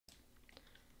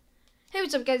Hey,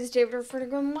 what's up guys, it's David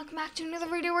and welcome back to another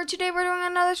video where today we're doing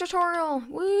another tutorial.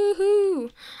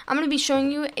 Woohoo! I'm going to be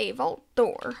showing you a vault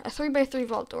door, a 3x3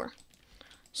 vault door.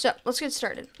 So, let's get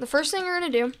started. The first thing you're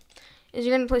going to do is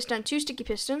you're going to place down 2 sticky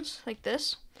pistons, like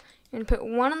this. You're going to put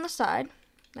one on the side,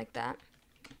 like that.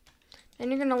 Then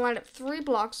you're going to line up 3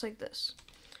 blocks like this.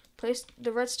 Place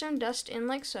the redstone dust in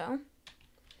like so.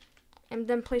 And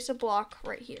then place a block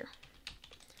right here.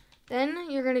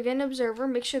 Then you're going to get an observer,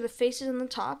 make sure the face is on the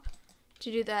top.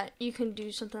 To do that, you can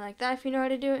do something like that if you know how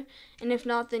to do it, and if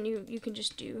not, then you can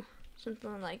just do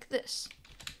something like this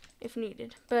if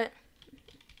needed. But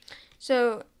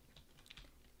so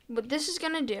what this is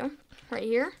gonna do right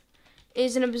here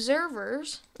is an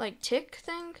observer's like tick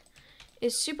thing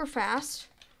is super fast,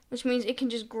 which means it can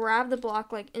just grab the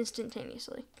block like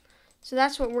instantaneously. So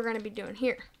that's what we're gonna be doing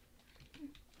here.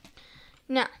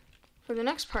 Now for the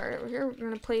next part over here, we're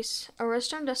gonna place a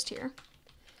redstone dust here,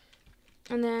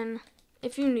 and then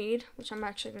if you need, which I'm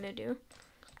actually going to do,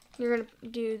 you're going to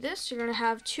do this. You're going to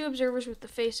have 2 observers with the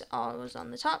face always on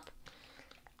the top.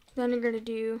 Then you're going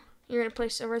to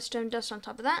place a redstone dust on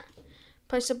top of that.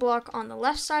 Place a block on the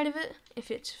left side of it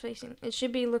if it's facing. It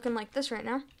should be looking like this right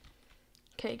now.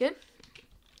 Okay, good.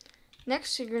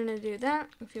 Next, you're going to do that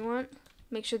if you want.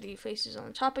 Make sure the face is on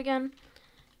the top again.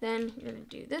 Then you're going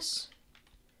to do this.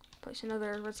 Place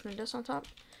another redstone dust on top.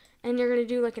 And you're going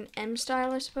to do like an M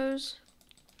style, I suppose.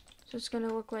 So it's going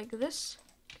to look like this,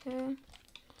 okay,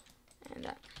 and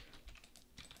that.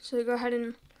 So go ahead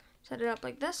and set it up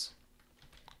like this.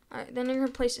 Alright, then you're going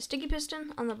to place a sticky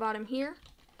piston on the bottom here,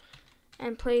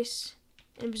 and place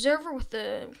an observer with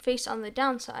the face on the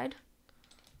downside,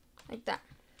 like that.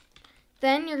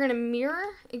 Then you're going to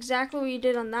mirror exactly what you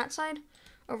did on that side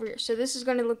over here. So this is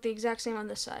going to look the exact same on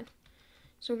this side.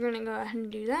 So we're going to go ahead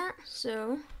and do that.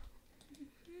 So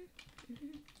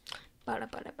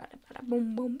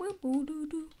boom, boom, boom, boom, doo,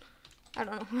 doo. I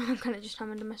don't know. I'm kind of just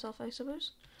humming to myself, I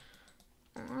suppose.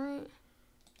 Alright.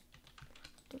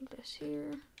 Do this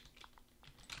here.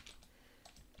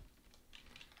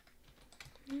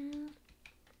 And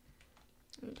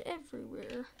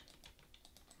everywhere.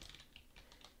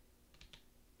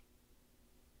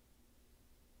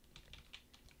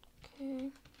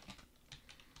 Okay.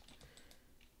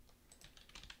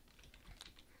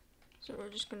 So we're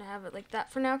just going to have it like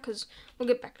that for now, because we'll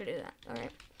get back to do that.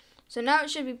 Alright. So now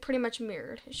it should be pretty much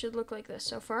mirrored. It should look like this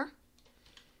so far.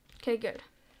 Okay, good.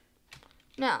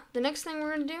 Now, the next thing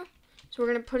we're going to do is we're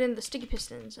going to put in the sticky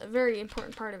pistons. A very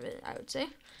important part of it, I would say,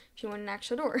 if you want an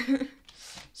actual door.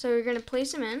 So you're going to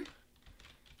place them in.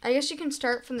 I guess you can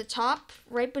start from the top,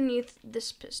 right beneath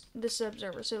this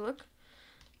observer. So look,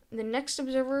 the next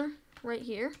observer right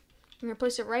here. You're going to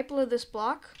place it right below this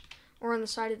block, or on the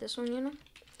side of this one, you know.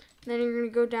 Then you're going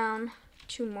to go down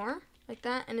 2 more, like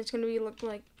that, and it's going to look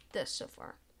like this so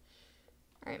far.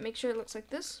 Alright, make sure it looks like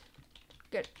this.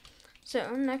 Good.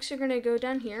 So, next you're going to go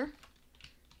down here.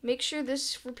 Make sure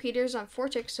this repeater is on 4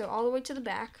 ticks, so all the way to the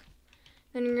back.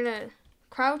 Then you're going to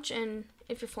crouch, and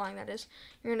if you're flying, that is,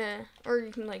 you're going to, or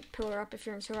you can like pillar up if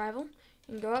you're in survival.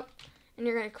 You can go up, and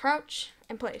you're going to crouch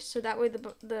and place. So that way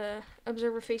the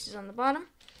observer face is on the bottom.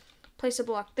 Place a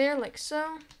block there, like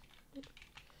so.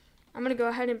 I'm going to go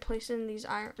ahead and place in these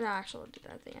iron. No, actually, I'll do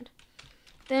that at the end.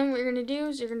 Then what you're going to do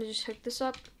is you're going to just hook this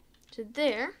up to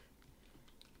there.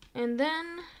 And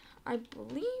then I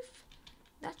believe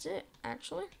that's it,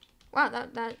 actually. Wow,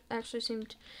 that actually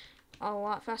seemed a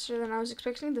lot faster than I was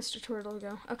expecting this tutorial to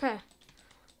go. Okay.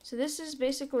 So this is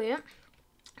basically it.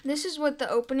 This is what the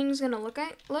opening is going to look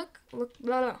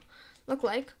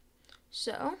like.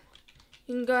 So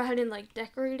you can go ahead and like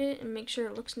decorate it and make sure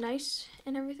it looks nice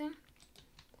and everything.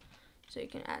 So you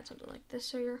can add something like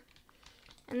this here.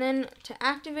 And then to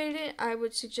activate it, I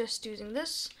would suggest using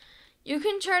this. You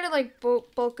can try to like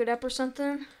bulk it up or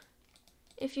something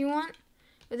if you want.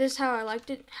 But this is how I like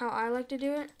to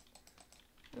do it.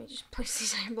 Let me just place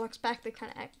these iron blocks back. They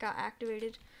kind of got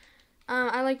activated.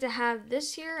 I like to have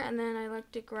this here, and then I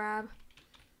like to grab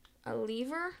a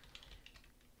lever.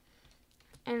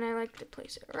 And I like to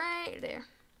place it right there.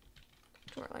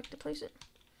 That's where I like to place it.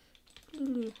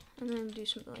 And then do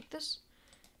something like this.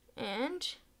 And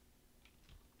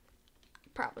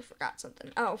probably forgot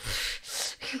something. Oh,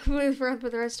 completely forgot to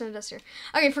put the redstone dust here.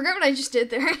 Okay, forgot what I just did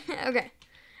there. Okay.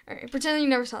 Alright, pretend you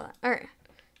never saw that. Alright.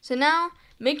 So now,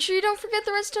 make sure you don't forget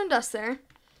the redstone dust there.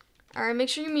 Alright, make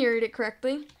sure you mirrored it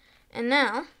correctly. And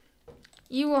now,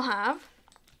 you will have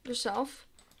yourself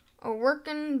a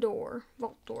working door.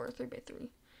 Vault door, 3x3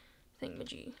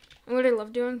 thingamajig. And what I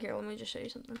love doing, here, let me just show you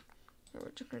something. What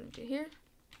we're just going to do here.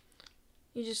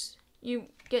 You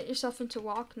get yourself into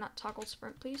walk, not toggle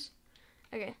sprint, please.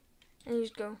 Okay. And you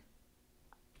just go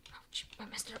I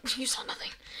messed it up. You saw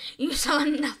nothing. You saw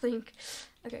nothing.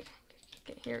 Okay,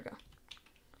 here we go.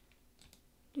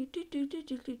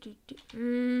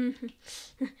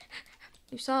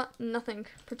 You saw nothing.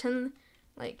 Pretend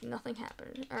like nothing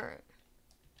happened. Alright.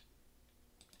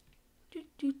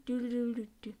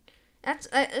 That's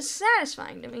it's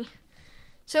satisfying to me.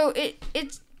 So it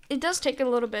does take a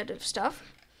little bit of stuff.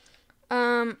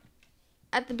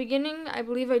 At the beginning, I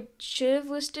believe I should have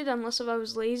listed, unless if I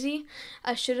was lazy,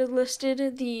 I should have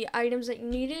listed the items that you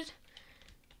needed.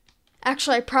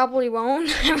 Actually, I probably won't.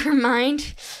 Never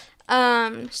mind.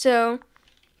 So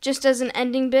just as an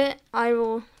ending bit, I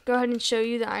will go ahead and show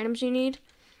you the items you need.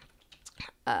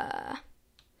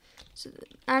 So the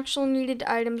actual needed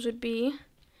items would be,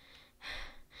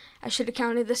 I should have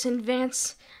counted this in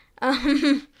advance.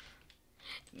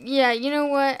 Yeah, you know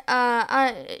what?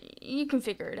 You can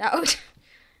figure it out.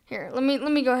 Here, let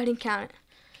me go ahead and count it.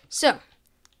 So,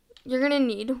 you're gonna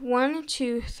need 1,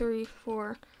 2, 3,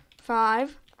 4,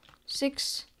 5,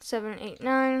 6, 7, 8,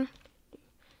 9,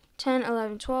 10,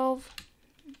 11, 12,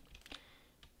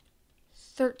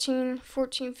 13,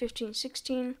 14, 15,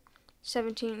 16,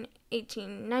 17,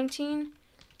 18, 19,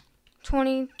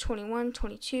 20, 21,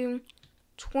 22,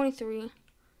 23,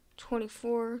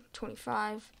 24,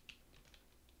 25.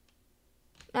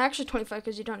 Actually 25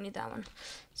 because you don't need that one.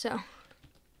 So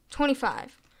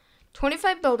 25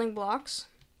 building blocks.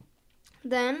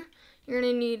 Then you're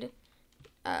going to need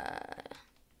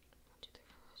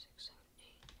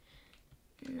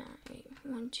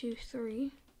 1, 2,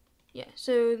 3. Yeah,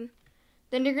 so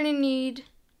then you're going to need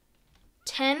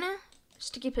 10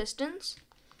 sticky pistons.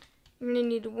 You're going to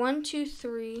need 1, 2,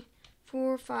 3,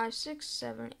 4, 5, 6,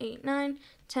 7, 8, 9,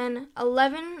 10,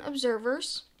 11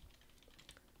 observers.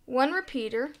 1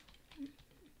 repeater,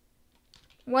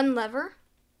 1 lever,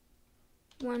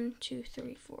 1, 2,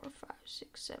 3, 4, 5,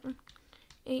 6, 7,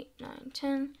 8, 9,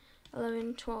 10,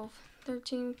 11, 12,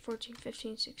 13, 14,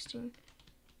 15, 16,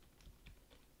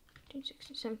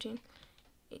 17,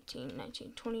 18,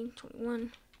 19, 20,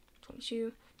 21,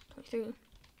 22, 23.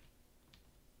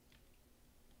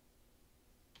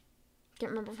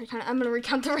 Can't remember if I'm going to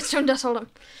recount the redstone dust. Hold on.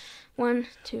 1,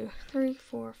 2, 3,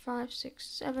 4, 5, 6,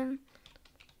 7,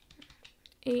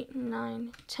 8,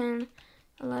 9, 10,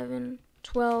 11,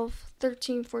 12,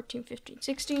 13, 14, 15,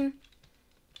 16,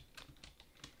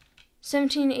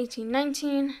 17, 18,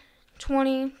 19,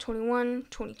 20, 21,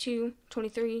 22,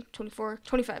 23, 24,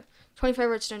 25. 25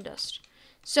 redstone dust.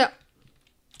 So,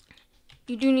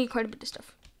 you do need quite a bit of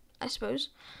stuff, I suppose.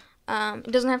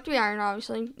 It doesn't have to be iron,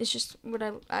 obviously. It's just what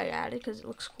I added because it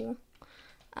looks cool.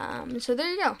 So there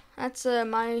you go. That's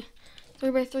my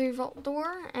 3x3 vault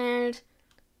door, and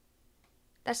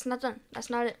that's not done. That's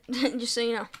not it. Just so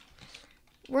you know.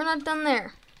 We're not done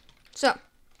there. So,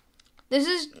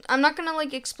 I'm not going to,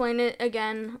 like, explain it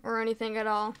again or anything at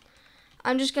all.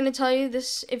 I'm just going to tell you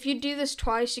this. If you do this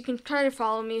twice, you can try to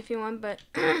follow me if you want, but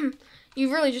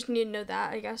you really just need to know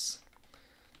that, I guess.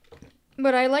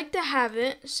 But I like to have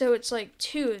it so it's, like,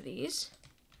 2 of these.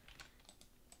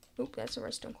 Oop, that's a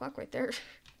redstone clock right there.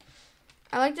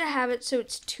 I like to have it so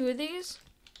it's 2 of these.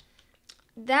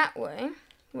 That way,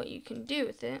 what you can do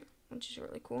with it, which is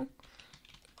really cool,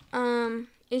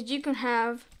 is you can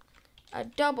have a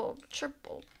double,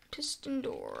 triple piston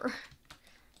door,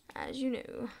 as you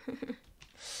know.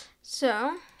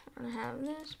 So, I'm gonna have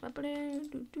this.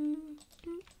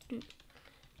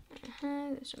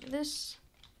 Some of this,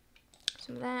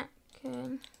 some of that.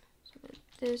 Okay, some of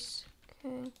this.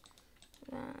 Okay,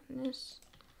 that and this,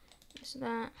 this and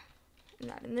that, and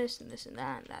that and this and this and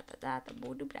that, and that.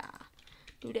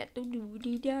 Do that,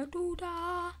 do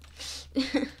da.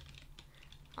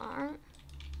 Alright.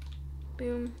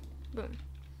 Boom, boom.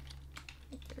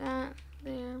 Like that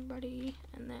there, buddy.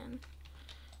 And then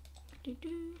do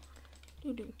do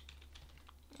do do.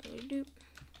 And a doop.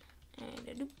 And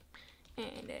a doop.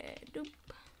 And a doop.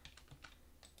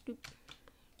 Doop.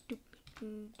 Doop.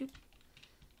 Doop.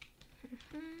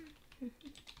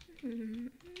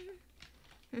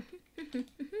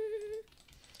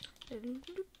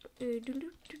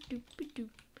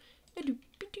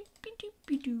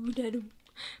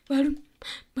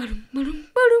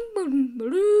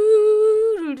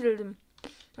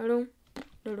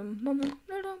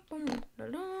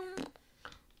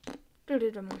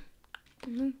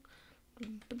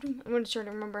 I'm going to try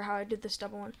to remember how I did this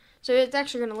double one. So it's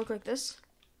actually going to look like this.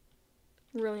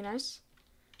 Really nice.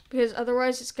 Because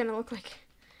otherwise it's going to look like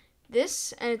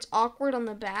this, and it's awkward on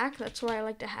the back. That's why I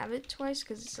like to have it twice,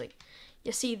 because it's like,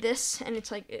 you see this, and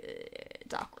it's like,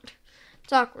 it's awkward.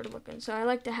 It's awkward looking, so I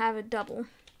like to have it double,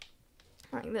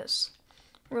 like this.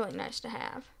 Really nice to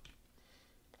have.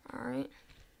 Alright.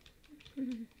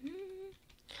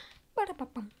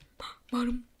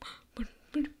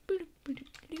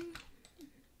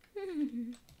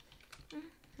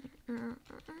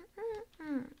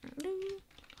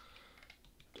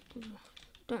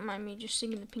 Don't mind me just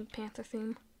singing the Pink Panther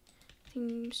theme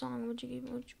song. Would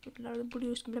you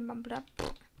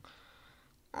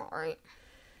Alright.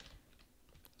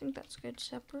 I think that's good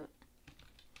separate.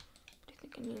 I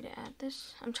think I need to add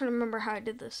this. I'm trying to remember how I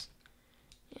did this.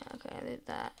 Yeah, okay, I did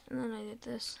that, and then I did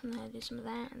this, and then I did some of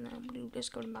that, and then I do this,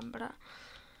 go to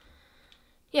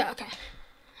yeah, okay.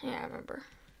 Yeah, I remember.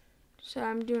 So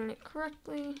I'm doing it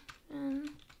correctly, and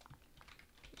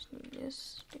just need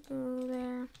this to go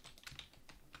there.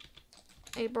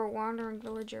 Hey bro, wandering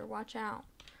villager, watch out.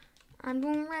 I'm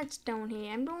doing redstone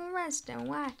here. I'm doing redstone.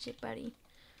 Watch it, buddy.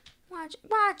 Watch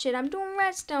it. I'm doing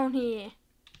redstone here.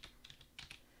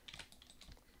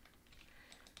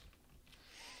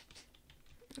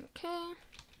 Okay.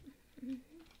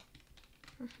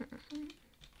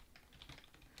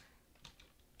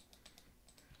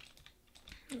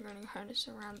 I'm learning how to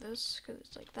surround this because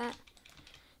it's like that.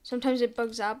 Sometimes it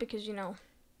bugs out because, you know,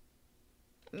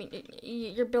 I mean,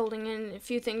 you're building in, a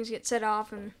few things get set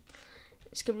off and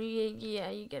it's gonna be, yeah,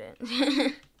 you get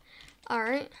it.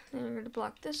 Alright, then we're gonna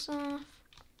block this off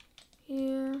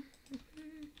here.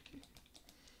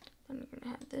 Then we're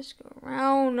gonna have this go around.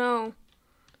 Oh no.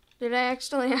 Did I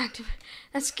accidentally activate?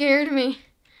 That scared me.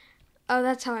 Oh,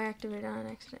 that's how I activated on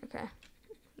accident. Okay.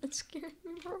 That scared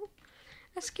me, bro.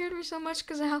 That scared me so much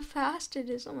because of how fast it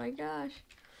is. Oh my gosh.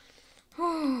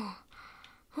 Oh.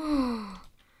 I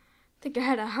think I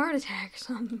had a heart attack or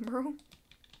something, bro.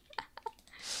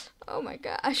 Oh my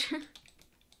gosh.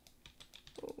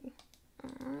 Oh.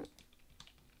 Alright.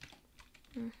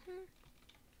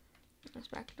 That's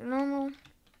back to normal.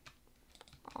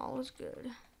 All is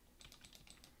good.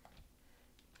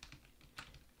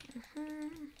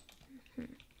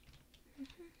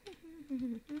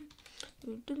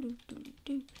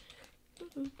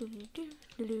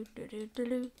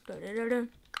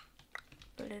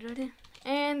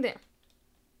 And there.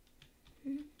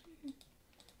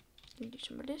 Do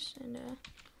some of this, and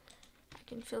I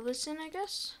can fill this in, I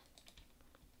guess.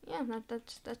 Yeah,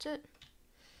 that's it.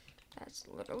 That's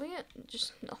literally it.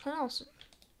 Just nothing else.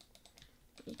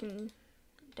 You can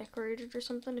decorate it or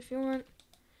something if you want.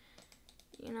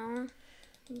 You know,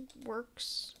 it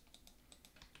works.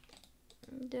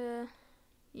 And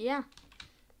yeah,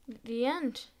 the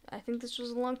end. I think this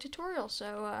was a long tutorial,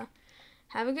 so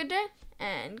have a good day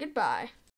and goodbye.